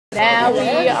Now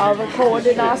we are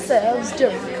recording ourselves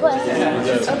during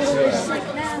class.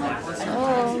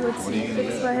 Oh, let's see,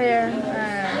 fix my hair.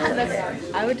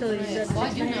 I would totally do that.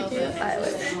 Did you know that? I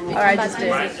would. Alright, just do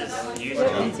it.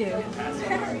 Me too.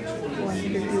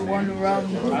 151 rum.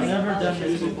 I've never done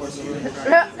this before.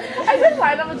 I said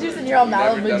pineapple juice and you're all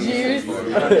Malibu juice.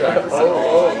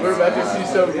 We're about to see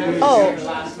some new shit.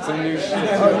 Some new shit.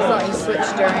 Oh, just let me switch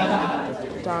during.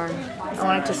 Darn. I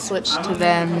wanted to switch to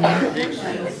them.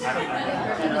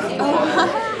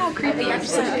 How creepy. I'm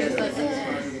so good.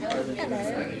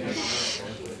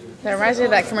 That reminds me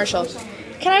of that commercial.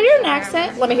 Can I do an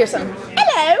accent? Let me hear some.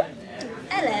 Hello.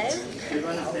 Hello.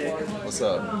 What's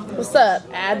up? What's up,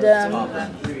 Adam?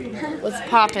 What's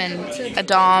poppin',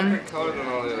 Adam?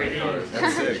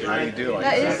 That's sick. How you do like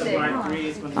That is sick.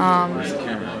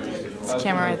 It's a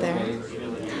camera right there.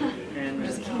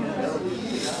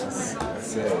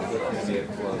 sick.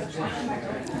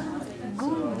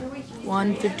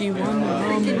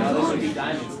 151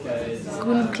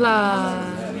 Guten Tag.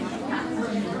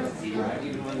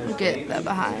 Look at that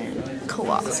behind.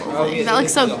 Colossal thing. That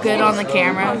looks so good on the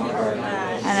camera.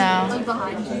 I know.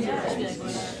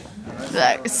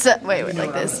 Like, wait,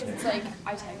 like this. It's like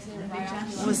I texted my chat.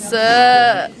 What's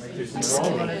up? Just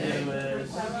kidding.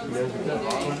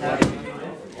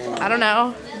 I don't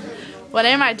know. What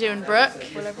am I doing, Brooke?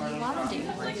 Whatever you want to do.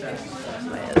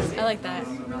 I like that.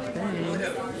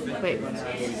 Wait.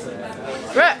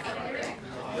 Brooke!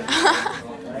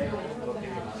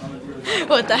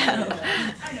 What the hell?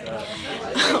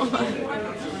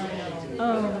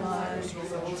 Oh my.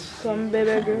 Some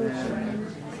baby girl.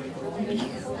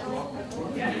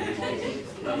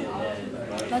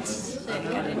 That's sick. I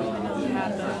didn't even know they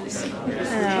had those. When did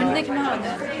Know. they come out with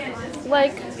that?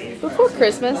 Like, before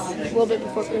Christmas. A little bit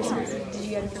before Christmas. Did you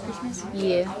get it for Christmas?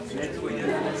 Yeah.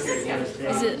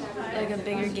 Is it like a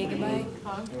bigger gigabyte?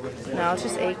 No, it's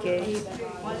just 8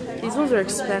 These ones are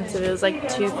expensive. It was like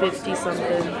 $250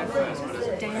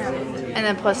 something. Damn. And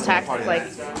then plus tax is like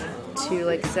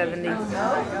 $270.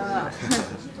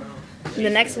 And the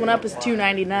next one up is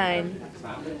 $299.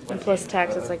 And plus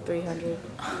tax it's like $300.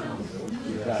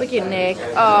 Look at Nick.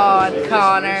 Oh, and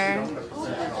Connor.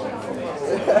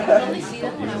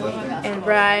 And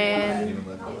Brian.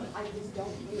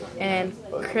 And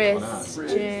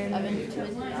Christian.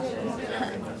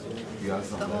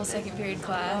 The whole second period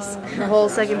class. The whole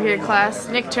second period class.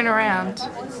 Nick, turn around.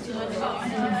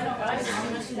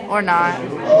 Or not.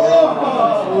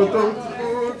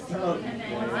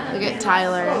 Look at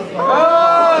Tyler.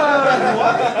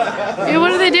 Dude,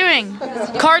 what are they doing?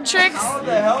 Card tricks? How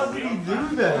the hell did he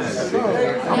do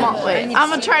that?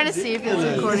 I'm trying to see if it's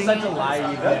recording. Such a lie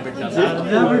you've never done that. I've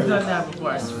never done that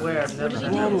before, I swear. I've never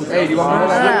done that. Hey, do you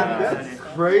want I to don't know.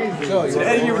 crazy?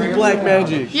 Eddie, you're black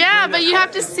magic. Yeah, but you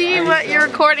have to see what you're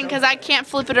recording because I can't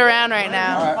flip it around right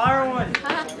now. Fire one.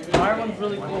 Fire one's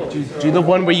really cool. Do the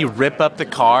one where you rip up the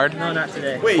card? No, not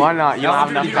today. Wait, Why not? You don't have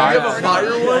enough you have a cards?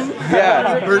 fire one?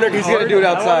 Yeah, Bernard, he's gonna do it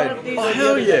outside. Oh,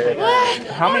 hell yeah. What?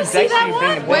 How many decks do you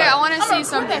think? Wait, I want to see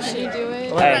something. Should you do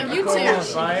it? Hey. You too.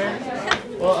 Fire?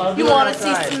 Well, I'll do You it want to see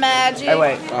outside. some magic? Hey,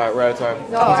 wait. Alright, we're out of time.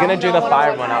 He's gonna do the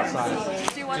fire one outside.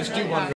 Just do one.